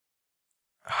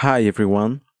Hi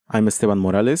everyone, I'm Esteban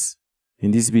Morales. In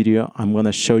this video, I'm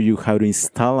gonna show you how to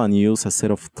install and use a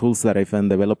set of tools that I've been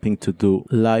developing to do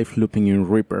live looping in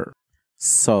Reaper.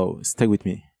 So, stay with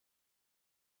me.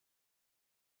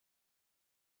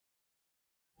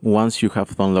 Once you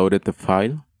have downloaded the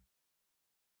file,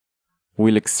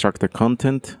 we'll extract the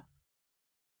content,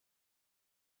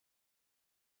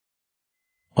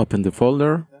 open the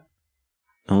folder,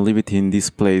 and leave it in this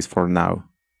place for now.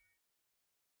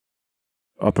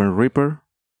 Open Reaper,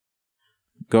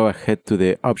 go ahead to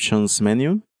the Options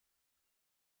menu,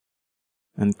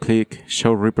 and click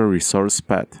Show Reaper Resource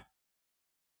Path.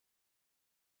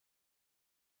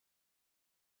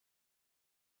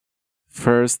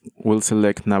 First, we'll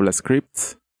select Nabla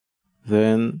scripts,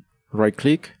 then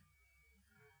right-click,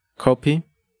 copy,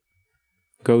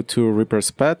 go to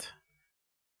Reaper's path,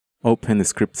 open the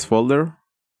scripts folder,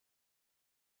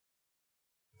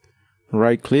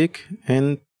 right-click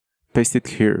and paste it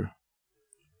here.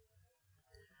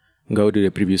 Go to the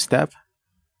Previous tab.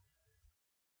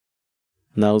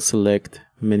 Now select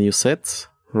Menu Sets,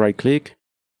 right-click,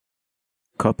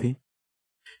 copy.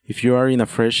 If you are in a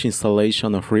fresh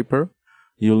installation of Reaper,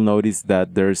 you'll notice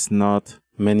that there's not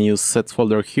Menu Sets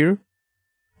folder here.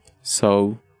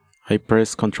 So I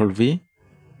press Ctrl V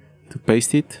to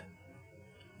paste it,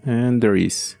 and there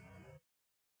is.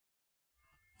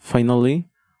 Finally,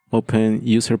 open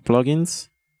User Plugins.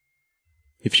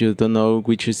 If you don't know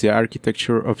which is the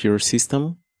architecture of your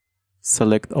system,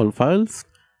 select all files,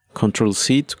 Ctrl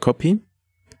C to copy,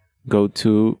 go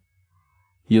to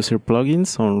User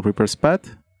Plugins on Reaper's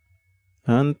path,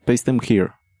 and paste them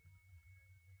here.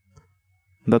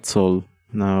 That's all.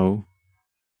 Now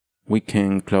we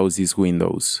can close these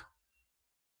windows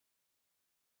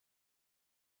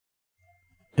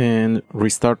and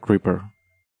restart Reaper.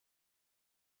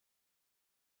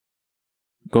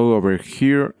 Go over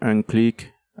here and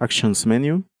click Actions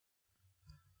menu,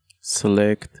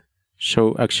 select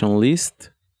Show Action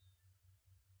List,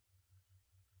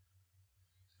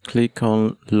 click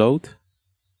on Load,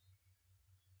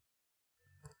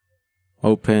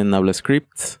 open Nabla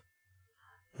scripts,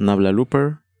 Nabla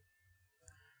Looper,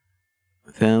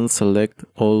 then select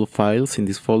all files in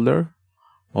this folder,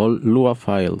 all Lua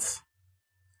files.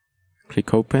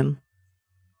 Click Open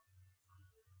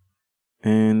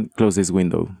and close this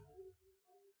window.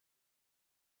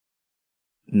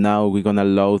 Now we're gonna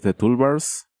load the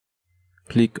toolbars.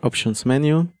 Click Options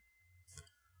menu,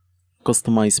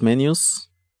 Customize menus,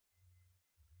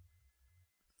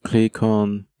 click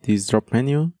on this drop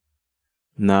menu.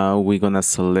 Now we're gonna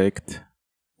select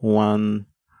one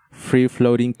free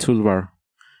floating toolbar.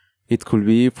 It could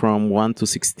be from 1 to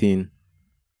 16.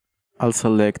 I'll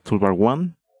select toolbar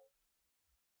 1,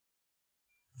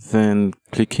 then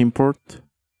click Import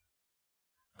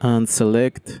and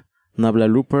select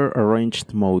Nabla Looper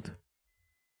Arranged Mode.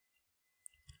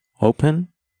 Open.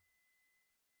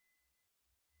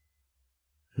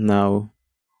 Now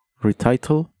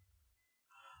retitle.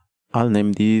 I'll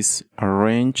name this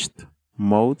Arranged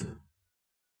Mode.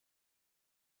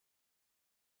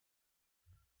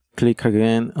 Click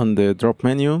again on the drop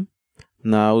menu.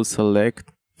 Now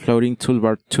select Floating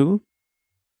Toolbar 2.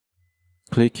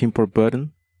 Click Import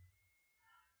button.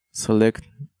 Select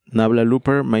Nabla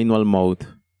Looper Manual Mode.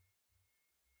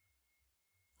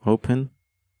 Open.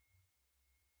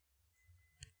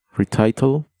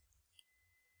 Retitle.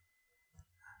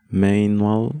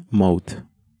 Manual Mode.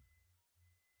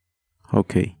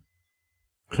 OK.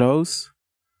 Close.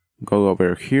 Go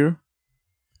over here.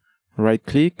 Right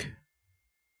click.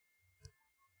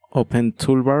 Open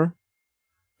Toolbar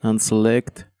and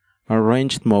select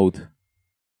Arranged Mode.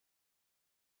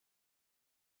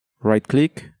 Right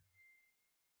click.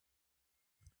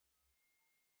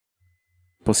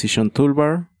 Position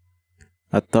toolbar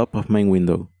at top of main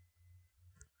window.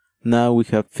 Now we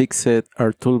have fixed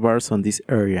our toolbars on this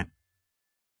area.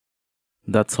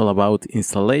 That's all about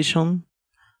installation.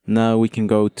 Now we can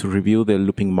go to review the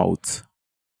looping modes.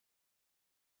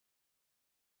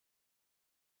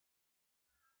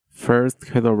 First,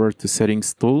 head over to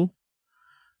Settings tool.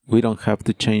 We don't have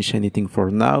to change anything for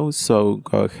now, so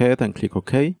go ahead and click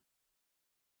OK.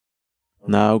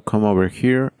 Now come over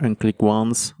here and click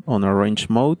once on Arrange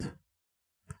Mode.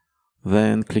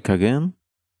 Then click again.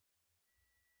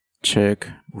 Check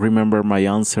Remember my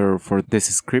answer for this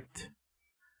script.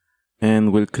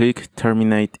 And we'll click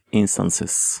Terminate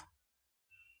Instances.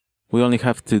 We only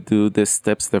have to do the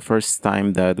steps the first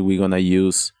time that we're gonna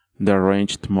use the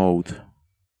Arranged Mode.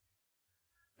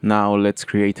 Now let's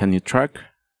create a new track.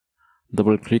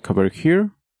 Double click over here.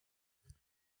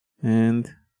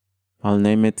 And I'll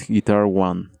name it Guitar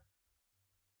 1.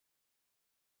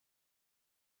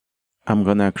 I'm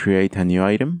gonna create a new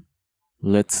item.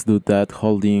 Let's do that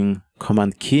holding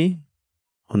Command key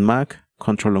on Mac,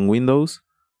 Control on Windows,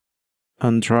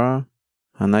 and draw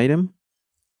an item.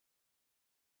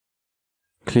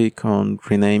 Click on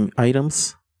Rename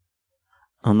Items,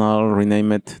 and I'll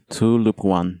rename it to Loop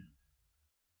 1.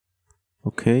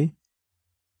 Okay.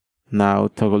 Now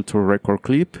toggle to Record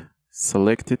Clip,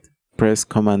 select it, press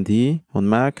Command D on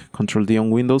Mac, Control D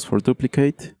on Windows for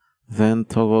duplicate, then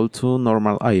toggle to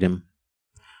Normal Item.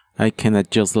 I can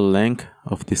adjust the length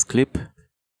of this clip.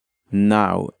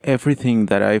 Now, everything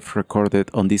that I've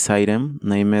recorded on this item,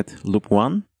 name it Loop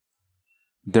 1,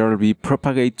 there will be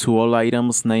propagate to all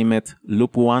items, name it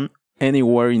Loop 1,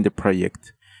 anywhere in the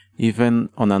project, even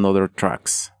on another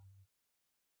tracks.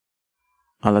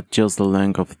 I'll adjust the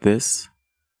length of this.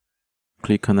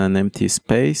 Click on an empty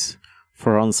space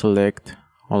for unselect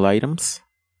all items.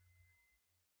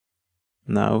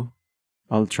 Now,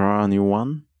 I'll draw a new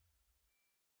one.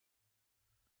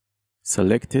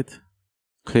 Select it.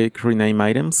 Click Rename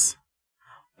Items.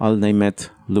 I'll name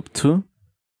it Loop 2.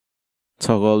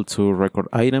 Toggle to Record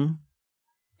Item.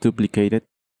 Duplicate it.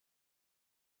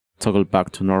 Toggle back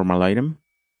to Normal Item.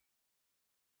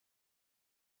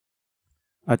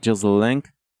 Adjust the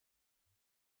length.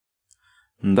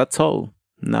 And that's all.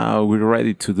 Now we're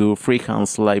ready to do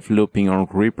freehand live looping on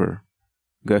Reaper.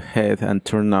 Go ahead and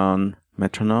turn on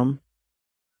metronome.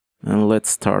 And let's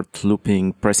start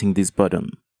looping pressing this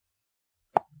button.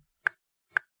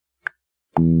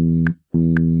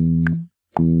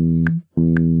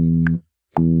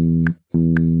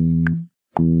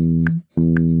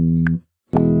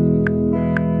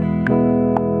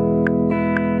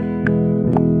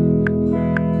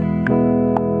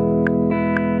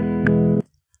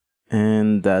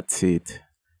 And that's it.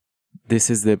 This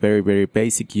is the very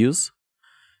basic use.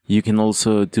 You can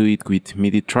also do it with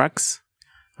MIDI tracks.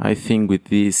 I think with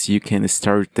this you can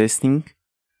start testing,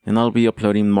 and I'll be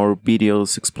uploading more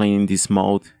videos explaining this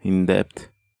mode in depth.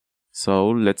 So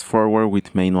let's forward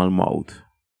with manual mode.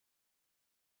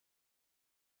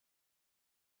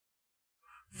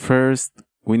 First,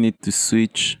 we need to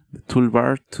switch the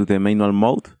toolbar to the manual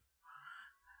mode.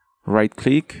 Right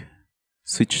click,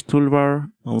 switch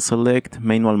toolbar, and select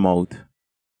manual mode.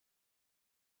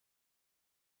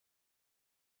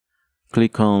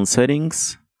 Click on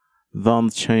settings,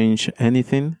 don't change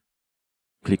anything.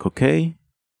 Click OK.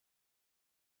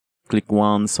 Click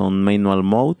once on manual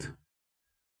mode.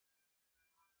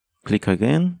 Click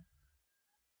again.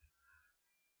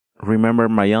 Remember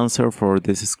my answer for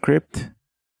this script.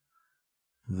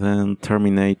 Then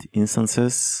terminate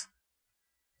instances.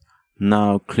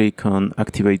 Now click on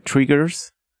activate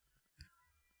triggers.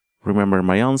 Remember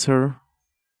my answer.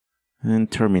 And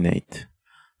terminate.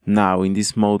 Now in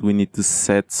this mode we need to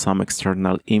set some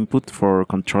external input for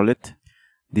control it.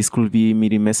 This could be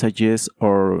MIDI messages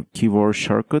or keyboard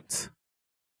shortcuts.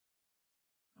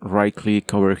 Right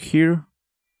click over here.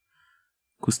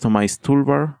 Customize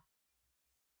toolbar.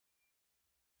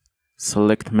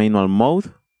 Select manual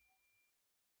mode.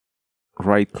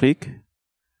 Right click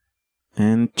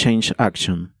and change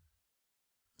action.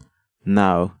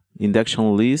 Now in the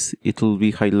action list it will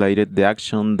be highlighted the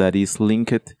action that is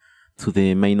linked to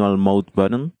the manual mode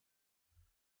button.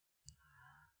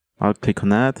 I'll click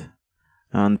on add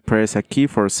and press a key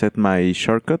for set my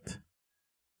shortcut.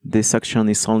 This action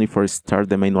is only for start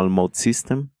the manual mode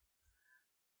system.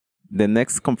 The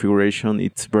next configuration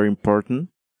is very important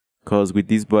because with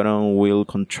this button we'll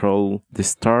control the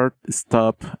start,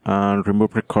 stop and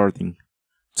remove recording.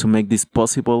 To make this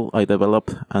possible, I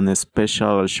developed a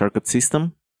special shortcut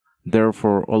system,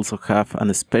 therefore also have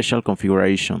a special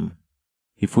configuration.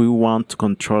 If we want to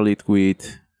control it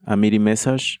with a MIDI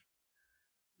message,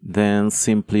 then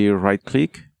simply right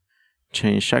click,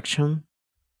 change action.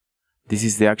 This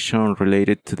is the action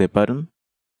related to the button.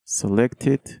 Select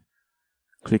it,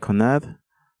 click on add,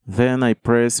 then I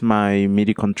press my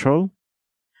MIDI control.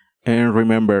 And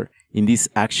remember, in this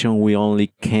action we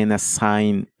only can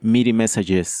assign MIDI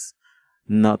messages,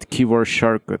 not keyboard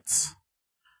shortcuts.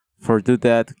 For do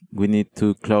that, we need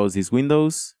to close these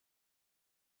windows.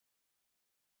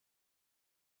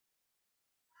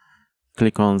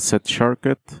 Click on set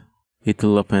shortcut. It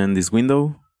will open this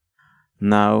window.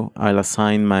 Now I'll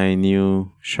assign my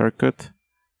new shortcut.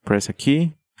 Press a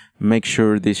key. Make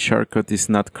sure this shortcut is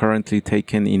not currently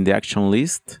taken in the action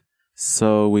list.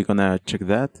 So we're gonna check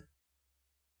that.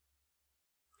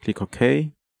 Click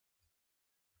OK.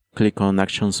 Click on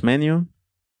Actions menu.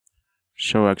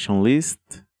 Show action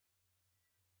list.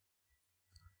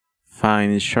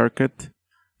 Find shortcut.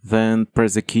 Then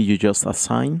press the key you just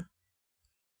assigned.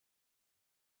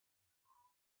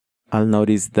 I'll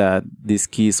notice that this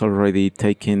key is already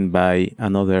taken by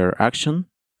another action.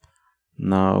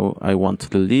 Now I want to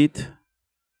delete,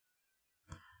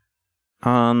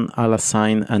 and I'll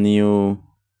assign a new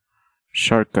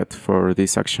shortcut for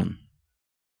this action.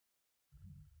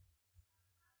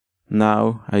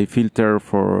 Now I filter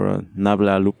for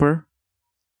Nabla Looper,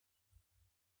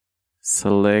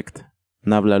 select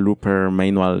Nabla Looper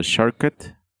manual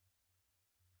shortcut,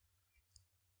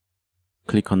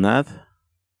 click on Add,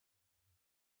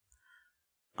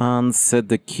 and set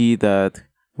the key that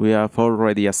we have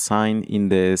already assigned in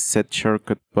the Set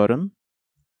Shortcut button.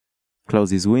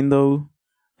 Close this window,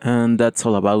 and that's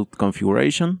all about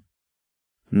configuration.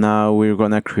 Now we're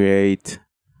gonna create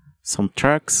some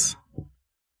tracks.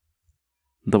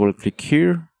 Double click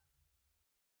here.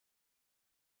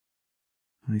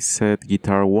 I set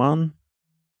guitar 1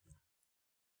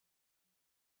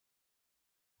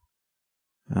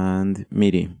 and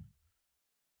MIDI.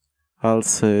 I'll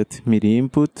set MIDI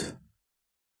input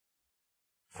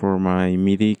for my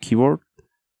MIDI keyboard.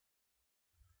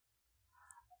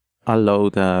 I'll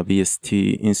load a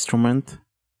VST instrument.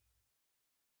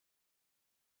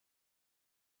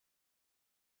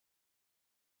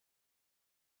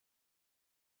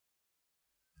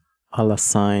 I'll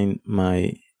assign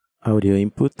my audio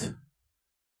input.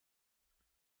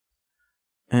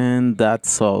 And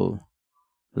that's all.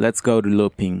 Let's go to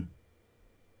looping.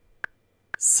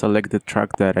 Select the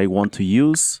track that I want to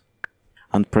use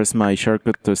and press my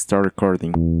shortcut to start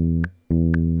recording.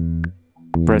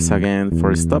 Press again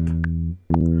for stop.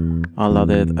 I'll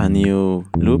add a new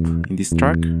loop in this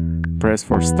track. Press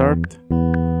for start.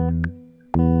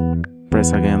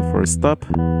 Press again for stop.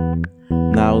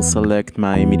 Now select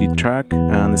my MIDI track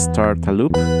and start a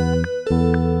loop.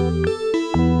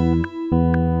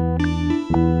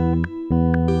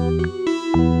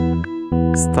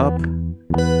 Stop.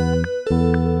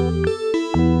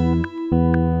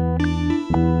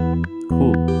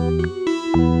 Cool.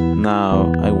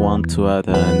 Now I want to add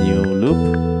a new loop.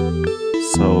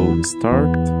 So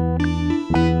start.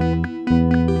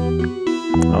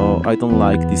 Oh, I don't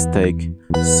like this take,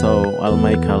 so I'll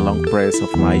make a long press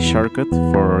of my shortcut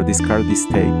for discard this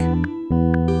take.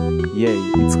 Yay,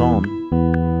 it's gone.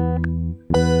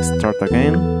 Start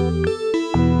again.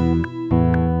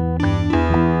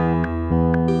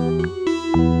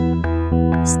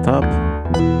 Stop.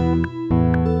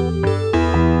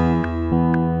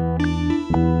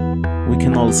 We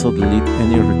can also delete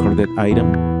any recorded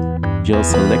item.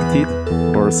 Just select it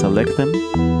or select them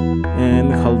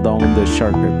and hold down the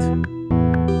shortcut.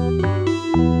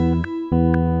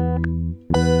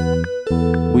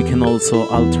 We can also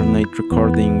alternate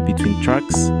recording between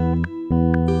tracks.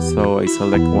 So I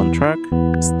select one track,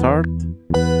 start,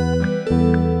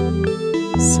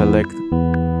 select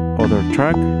other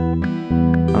track,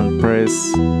 and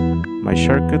press my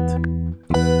shortcut,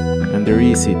 and there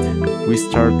is it. We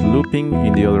start looping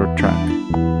in the other track.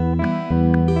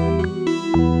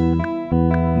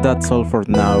 That's all for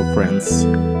now, friends.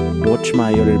 Watch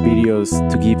my other videos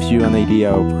to give you an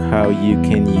idea of how you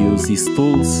can use these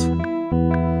tools.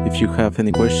 If you have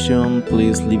any question,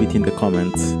 please leave it in the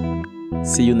comments.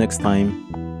 See you next time.